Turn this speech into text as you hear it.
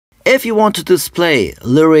If you want to display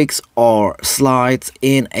lyrics or slides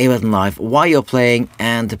in Ableton Live while you're playing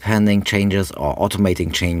and depending changes or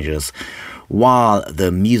automating changes while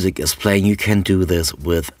the music is playing, you can do this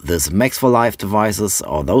with this Max for Live devices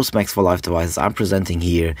or those Max for Live devices I'm presenting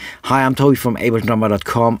here. Hi, I'm Toby from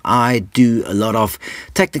abletondrummer.com. I do a lot of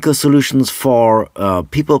technical solutions for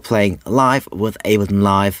people playing live with Ableton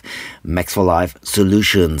Live, Max for Live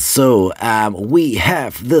solutions. So we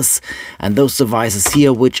have this and those devices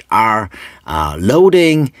here which are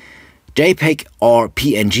loading JPG or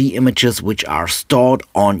PNG images which are stored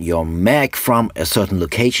on your Mac from a certain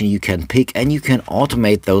location you can pick, and you can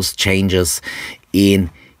automate those changes in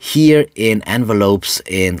here in envelopes,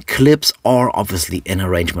 in clips, or obviously in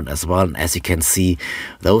arrangement as well. And as you can see,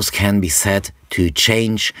 those can be set to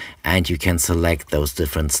change, and you can select those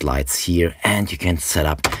different slides here and you can set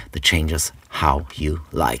up the changes how you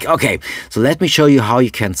like. Okay, so let me show you how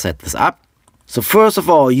you can set this up. So first of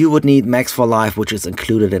all, you would need Max for Live, which is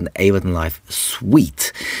included in Ableton Live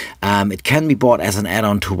Suite. It can be bought as an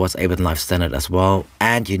add-on towards Ableton Live Standard as well.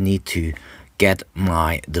 And you need to get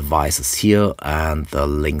my devices here, and the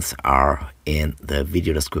links are in the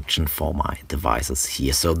video description for my devices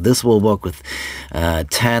here. So this will work with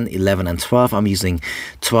 10, 11 and 12. I'm using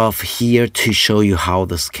 12 here to show you how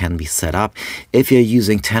this can be set up. If you're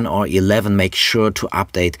using 10 or 11, make sure to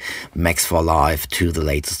update Max for Live to the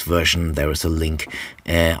latest version. There is a link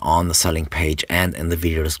on the selling page and in the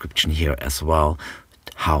video description here as well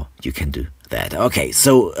how you can do that. Okay,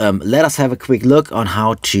 so let us have a quick look on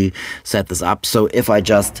how to set this up. So if I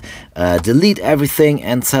just delete everything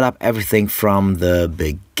and set up everything from the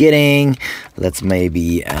beginning, let's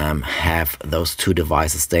maybe have those two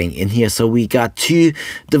devices staying in here. So we got two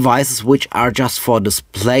devices which are just for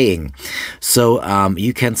displaying. So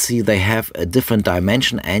you can see they have a different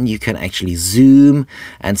dimension, and you can actually zoom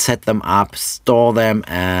and set them up, store them,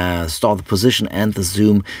 store the position and the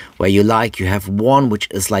zoom where you like. You have one which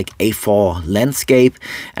is like A4 landscape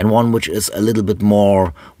and one which is a little bit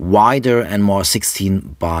more wider and more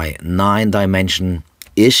 16 by 9 dimension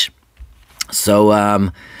ish.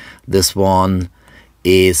 So this one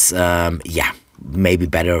is yeah, maybe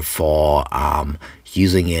better for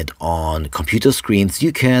using it on computer screens.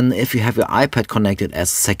 You can, if you have your iPad connected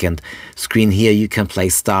as a second screen here, you can play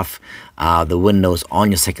stuff, the windows on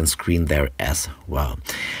your second screen there as well.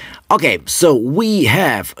 Okay, so we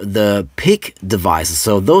have the pick devices.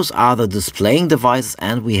 So those are the displaying devices,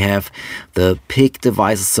 and we have the pick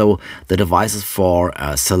devices. So the devices for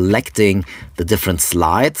selecting the different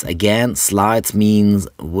slides. Again, slides means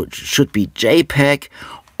which should be JPEG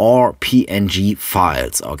or PNG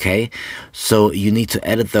files. Okay, so you need to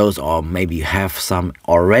edit those, or maybe you have some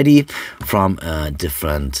already from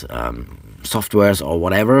different softwares or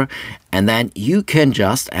whatever, and then you can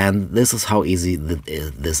just, and this is how easy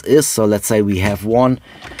this is. So let's say we have one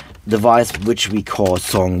device which we call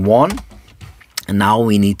song 1, and now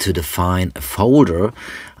we need to define a folder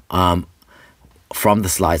from the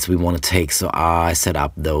slides we want to take. So I set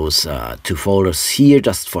up those two folders here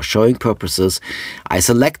just for showing purposes. I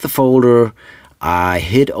select the folder, I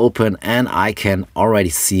hit open, and I can already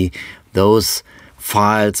see those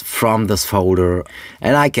files from this folder,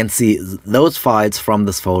 and I can see those files from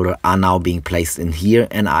this folder are now being placed in here,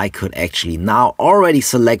 and I could actually now already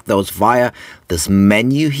select those via this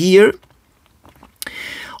menu here.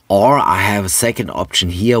 Or I have a second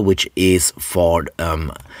option here which is for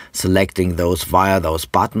selecting those via those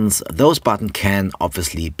buttons. Those buttons can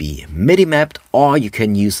obviously be MIDI mapped, or you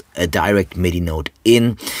can use a direct MIDI note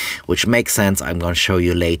in, which makes sense. I'm going to show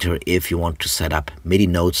you later if you want to set up MIDI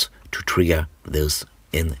notes to trigger this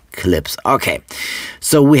in clips. Okay,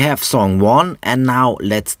 so we have song 1, and now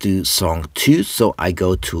let's do song 2. So I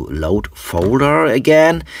go to load folder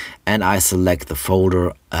again, and I select the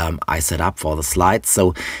folder I set up for the slides.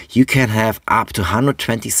 So you can have up to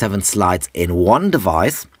 127 slides in one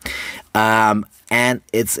device, and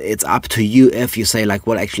it's up to you if you say like,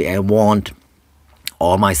 well, actually I want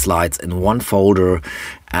all my slides in one folder,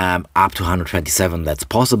 up to 127. That's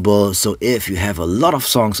possible. So if you have a lot of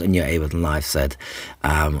songs in your Ableton Live set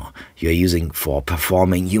you're using for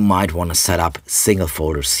performing, you might want to set up single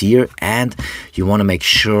folders here, and you want to make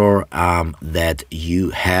sure that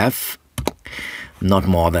you have not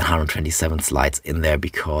more than 127 slides in there,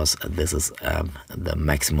 because this is the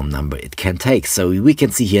maximum number it can take. So we can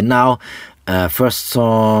see here now, first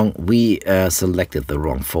song, we selected the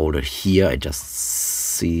wrong folder here. I just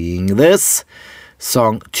seeing this.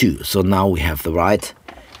 Song 2. So now we have the right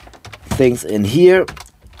things in here.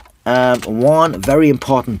 One very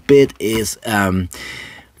important bit is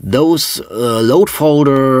those load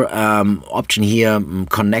folder option here,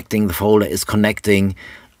 connecting the folder is connecting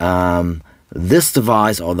this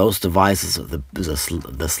device or those devices,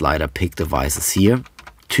 the slider pick devices here,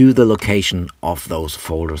 to the location of those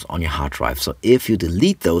folders on your hard drive. So if you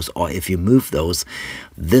delete those or if you move those,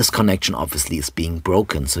 this connection obviously is being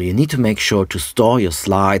broken. So you need to make sure to store your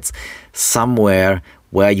slides somewhere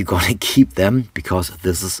where you're going to keep them, because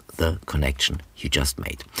this is the connection you just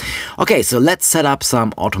made. Okay, so let's set up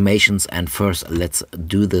some automations, and first let's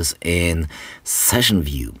do this in session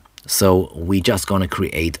view. So we're just going to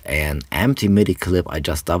create an empty MIDI clip. I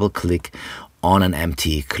just double click on an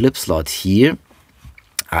empty clip slot here.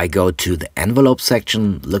 I go to the envelope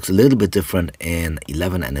section, looks a little bit different in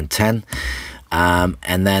 11 and in 10.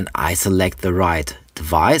 And then I select the right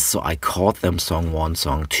device. So I called them song 1,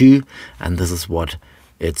 song 2, and this is what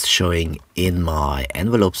it's showing in my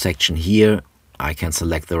envelope section here. I can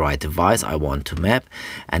select the right device I want to map,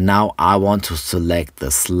 and now I want to select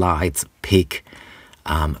the slides pick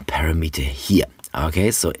parameter here.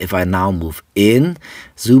 Okay, so if I now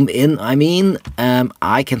zoom in,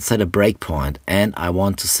 I can set a breakpoint, and I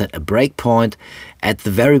want to set a breakpoint at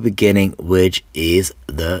the very beginning, which is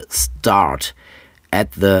the start.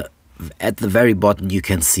 At the very bottom, you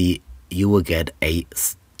can see you will get a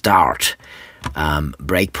start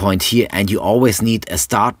breakpoint here, and you always need a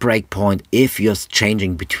start breakpoint if you're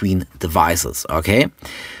changing between devices. Okay,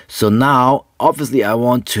 so now obviously I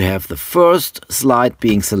want to have the first slide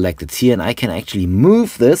being selected here, and I can actually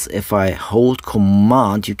move this. If I hold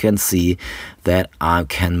Command, you can see that I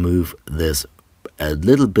can move this a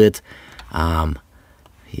little bit,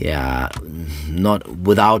 yeah, not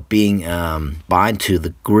without being bind to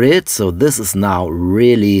the grid. So this is now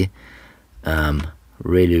really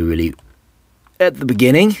really at the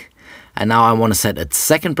beginning. And now I want to set a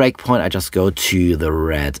second breakpoint. I just go to the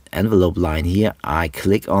red envelope line here. I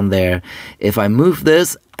click on there. If I move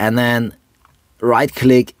this and then right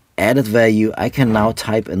click, edit value, I can now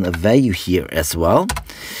type in a value here as well,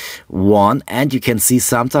 1. And you can see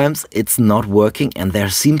sometimes it's not working, and there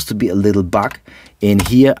seems to be a little bug in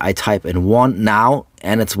here. I type in 1 now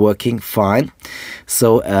and it's working fine.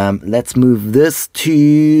 So let's move this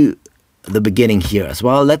to the beginning here as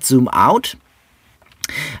well. Let's zoom out.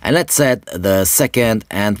 And let's set the second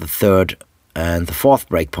and the third and the fourth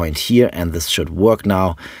breakpoint here, and this should work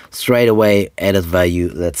now straight away. Edit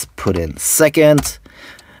value, let's put in second.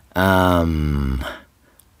 Next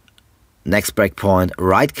breakpoint,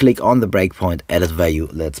 right click on the breakpoint, edit value,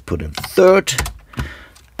 let's put in third.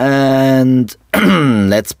 And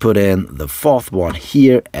let's put in the fourth one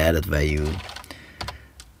here, edit value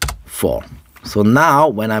 4. So now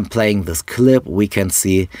when I'm playing this clip, we can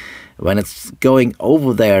see when it's going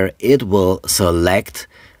over there, it will select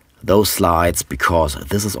those slides, because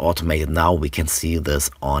this is automated. Now we can see this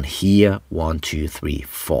on here, 1, 2, 3,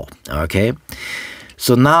 4. Okay,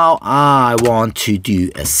 so now I want to do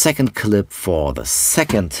a second clip for the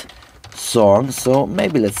second song. So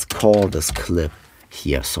maybe let's call this clip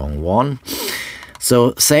here song 1.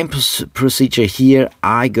 So same procedure here.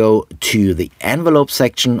 I go to the envelope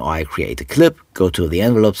section, or I create a clip, go to the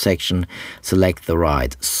envelope section, select the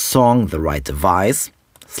right song, the right device,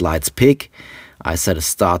 slides pick. I set a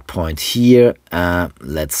start point here.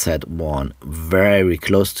 Let's set one very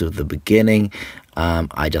close to the beginning.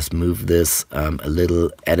 I just move this a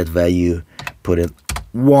little, edit value, put it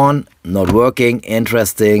 1, not working,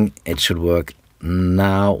 interesting. It should work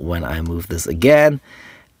now when I move this again.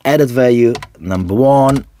 Edit value number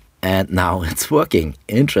 1, and now it's working.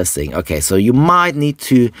 Interesting. Okay, so you might need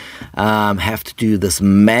to have to do this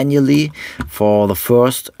manually for the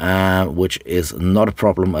first, which is not a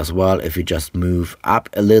problem as well if you just move up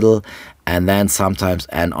a little. And then sometimes,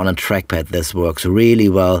 and on a trackpad this works really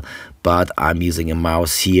well, but I'm using a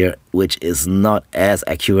mouse here which is not as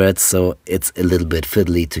accurate, so it's a little bit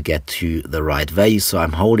fiddly to get to the right value. So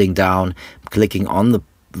I'm holding down, clicking on the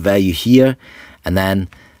value here, and then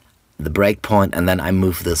the breakpoint, and then I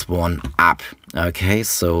move this one up. Okay,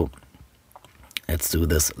 so let's do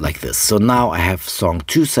this like this. So now I have song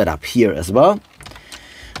 2 set up here as well.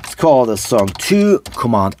 Let's call this song 2,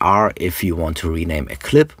 Command R if you want to rename a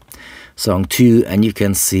clip, song 2, and you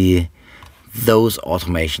can see those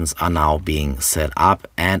automations are now being set up,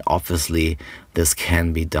 and obviously this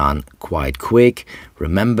can be done quite quick.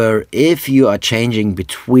 Remember, if you are changing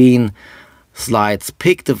between slides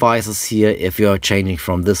pick devices here, if you're changing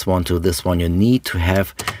from this one to this one, you need to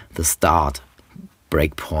have the start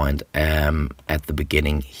breakpoint at the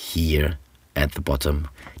beginning here at the bottom,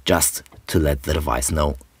 just to let the device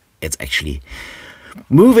know it's actually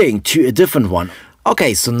moving to a different one.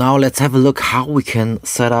 Okay, so now let's have a look how we can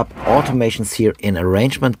set up automations here in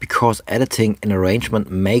arrangement, because editing in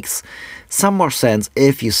arrangement makes some more sense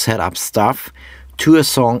if you set up stuff to a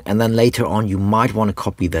song, and then later on you might want to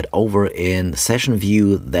copy that over in session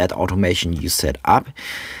view, that automation you set up.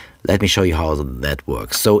 Let me show you how that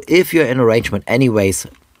works. So if you're in arrangement anyways,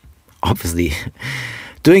 obviously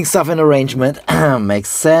doing stuff in arrangement makes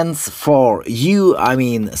sense for you. I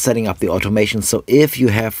mean, setting up the automation. So if you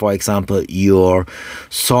have, for example, your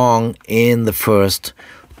song in the first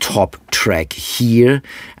top track here,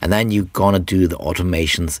 and then you're gonna do the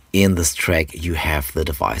automations in this track, you have the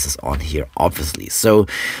devices on here, obviously. So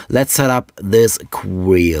let's set up this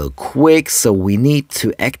real quick. So we need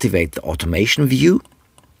to activate the automation view.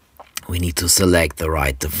 We need to select the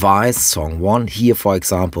right device, song 1 here, for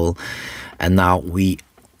example, and now we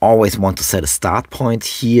always want to set a start point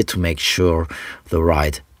here to make sure the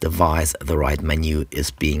right device, the right menu is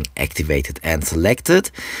being activated and selected.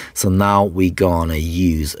 So now we're gonna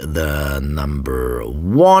use the number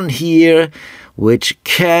 1 here, which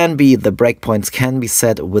can be, the breakpoints can be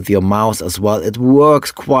set with your mouse as well. It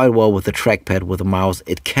works quite well with the trackpad. With the mouse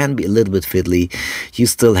it can be a little bit fiddly. You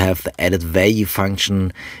still have the edit value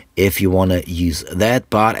function if you want to use that,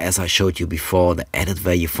 but as I showed you before, the edit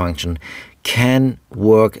value function can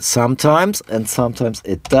work sometimes and sometimes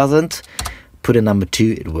it doesn't. Put in number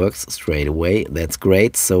 2, it works straight away. That's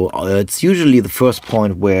great. So it's usually the first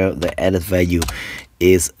point where the edit value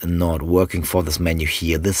is not working for this menu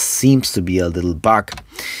here. This seems to be a little bug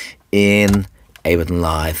in Ableton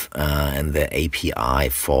Live and the API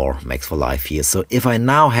for Max for Live here. So if I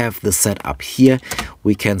now have this set up here,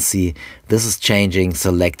 we can see this is changing,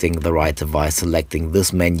 selecting the right device, selecting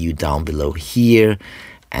this menu down below here,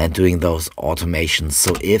 and doing those automations.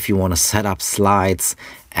 So if you want to set up slides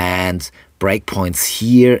and breakpoints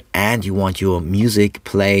here and you want your music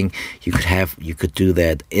playing, you could do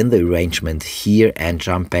that in the arrangement here and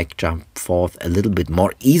jump back, jump forth a little bit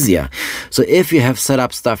more easier. So if you have set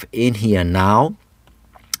up stuff in here now,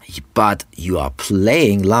 but you are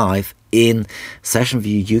playing live in session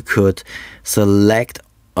view, you could select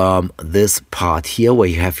this part here where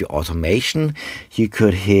you have your automation. You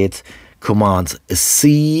could hit Command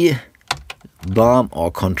C, BAM,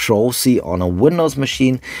 or Control C on a Windows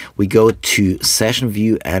machine. We go to session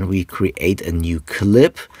view and we create a new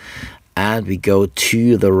clip, and we go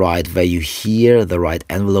to the right value here, the right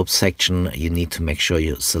envelope section. You need to make sure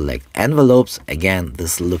you select envelopes. Again,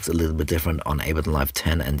 this looks a little bit different on Ableton Live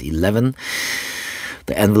 10 and 11,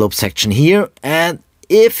 the envelope section here. And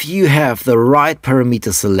if you have the right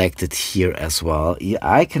parameter selected here as well,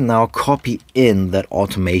 I can now copy in that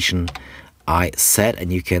automation I set,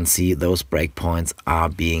 and you can see those breakpoints are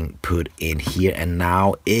being put in here. And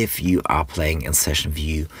now if you are playing in session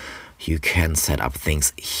view, you can set up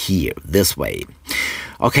things here this way.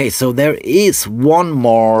 Okay, so there is one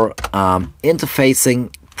more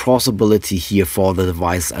interfacing possibility here for the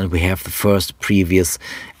device, and we have the first, previous,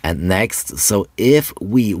 and next. So if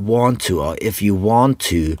we want to, or if you want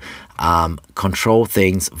to control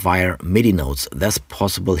things via MIDI notes, that's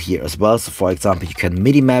possible here as well. So for example, you can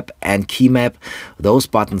MIDI map and key map those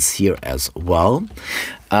buttons here as well.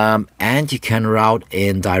 And you can route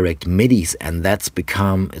in direct MIDIs, and it's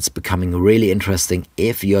becoming really interesting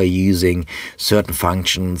if you're using certain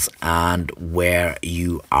functions and where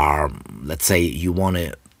you are, let's say you want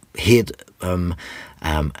to hit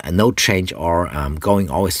a note change or going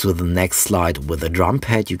always to the next slide with a drum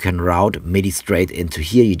pad. You can route MIDI straight into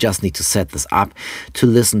here. You just need to set this up to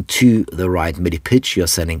listen to the right MIDI pitch you're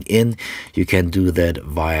sending in. You can do that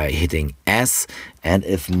via hitting S, and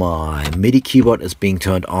if my MIDI keyboard is being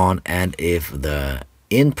turned on and if the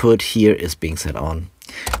input here is being set on,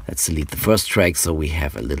 let's delete the first track so we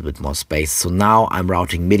have a little bit more space. So now I'm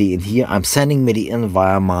routing MIDI in here. I'm sending MIDI in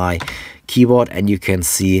via my keyboard, and you can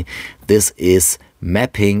see this is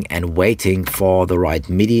mapping and waiting for the right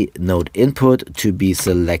MIDI note input to be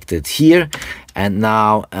selected here. And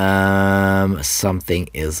now something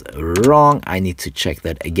is wrong. I need to check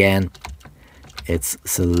that again. It's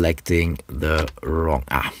selecting the wrong,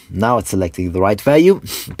 now it's selecting the right value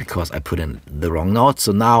because I put in the wrong note.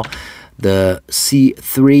 So now the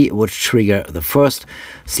C3 would trigger the first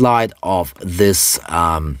slide of this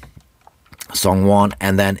song 1,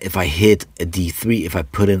 and then if I hit a D3, if I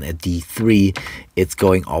put in a D3, it's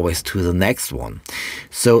going always to the next one.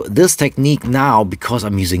 So this technique now, because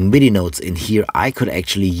I'm using MIDI notes in here, I could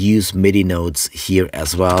actually use MIDI notes here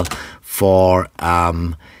as well for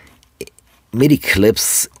MIDI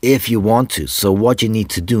clips if you want to. So what you need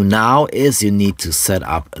to do now is you need to set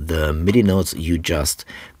up the MIDI notes you just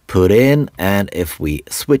put in, and if we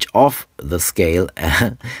switch off the scale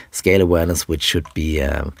scale awareness, which should be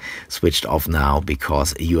switched off now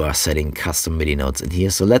because you are setting custom MIDI notes in here.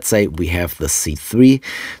 So let's say we have the C3,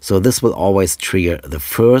 so this will always trigger the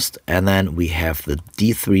first, and then we have the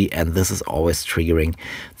D3, and this is always triggering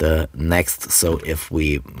the next. So if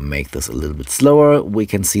we make this a little bit slower, we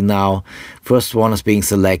can see now first one is being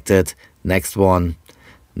selected, next one,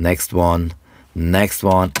 next one, next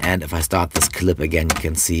one, and if I start this clip again, you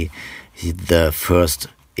can see the first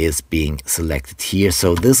is being selected here.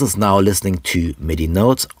 So this is now listening to MIDI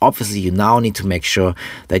notes. Obviously, you now need to make sure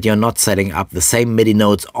that you're not setting up the same MIDI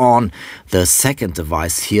notes on the second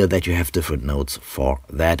device here, that you have different notes for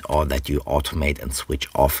that, or that you automate and switch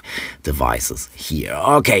off devices here.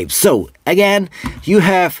 Okay, so again, you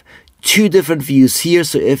have two different views here.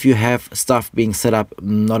 So if you have stuff being set up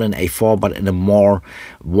not in A4 but in a more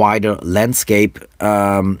wider landscape,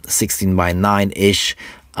 16 by 9-ish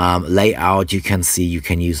layout, you can see you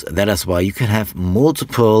can use that as well. You can have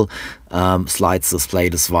multiple slides display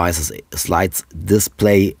devices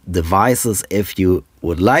if you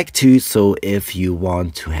would like to. So if you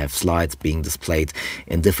want to have slides being displayed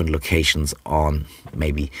in different locations on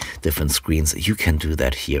maybe different screens, you can do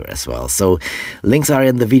that here as well. So links are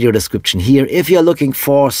in the video description here. If you're looking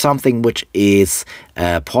for something which is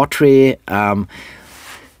portrait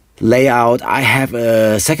layout, I have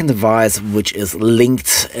a second device which is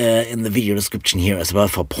linked in the video description here as well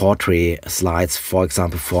for portrait slides, for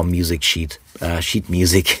example for music sheet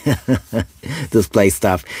music display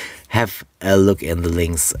stuff. Have a look in the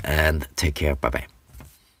links and take care. Bye bye.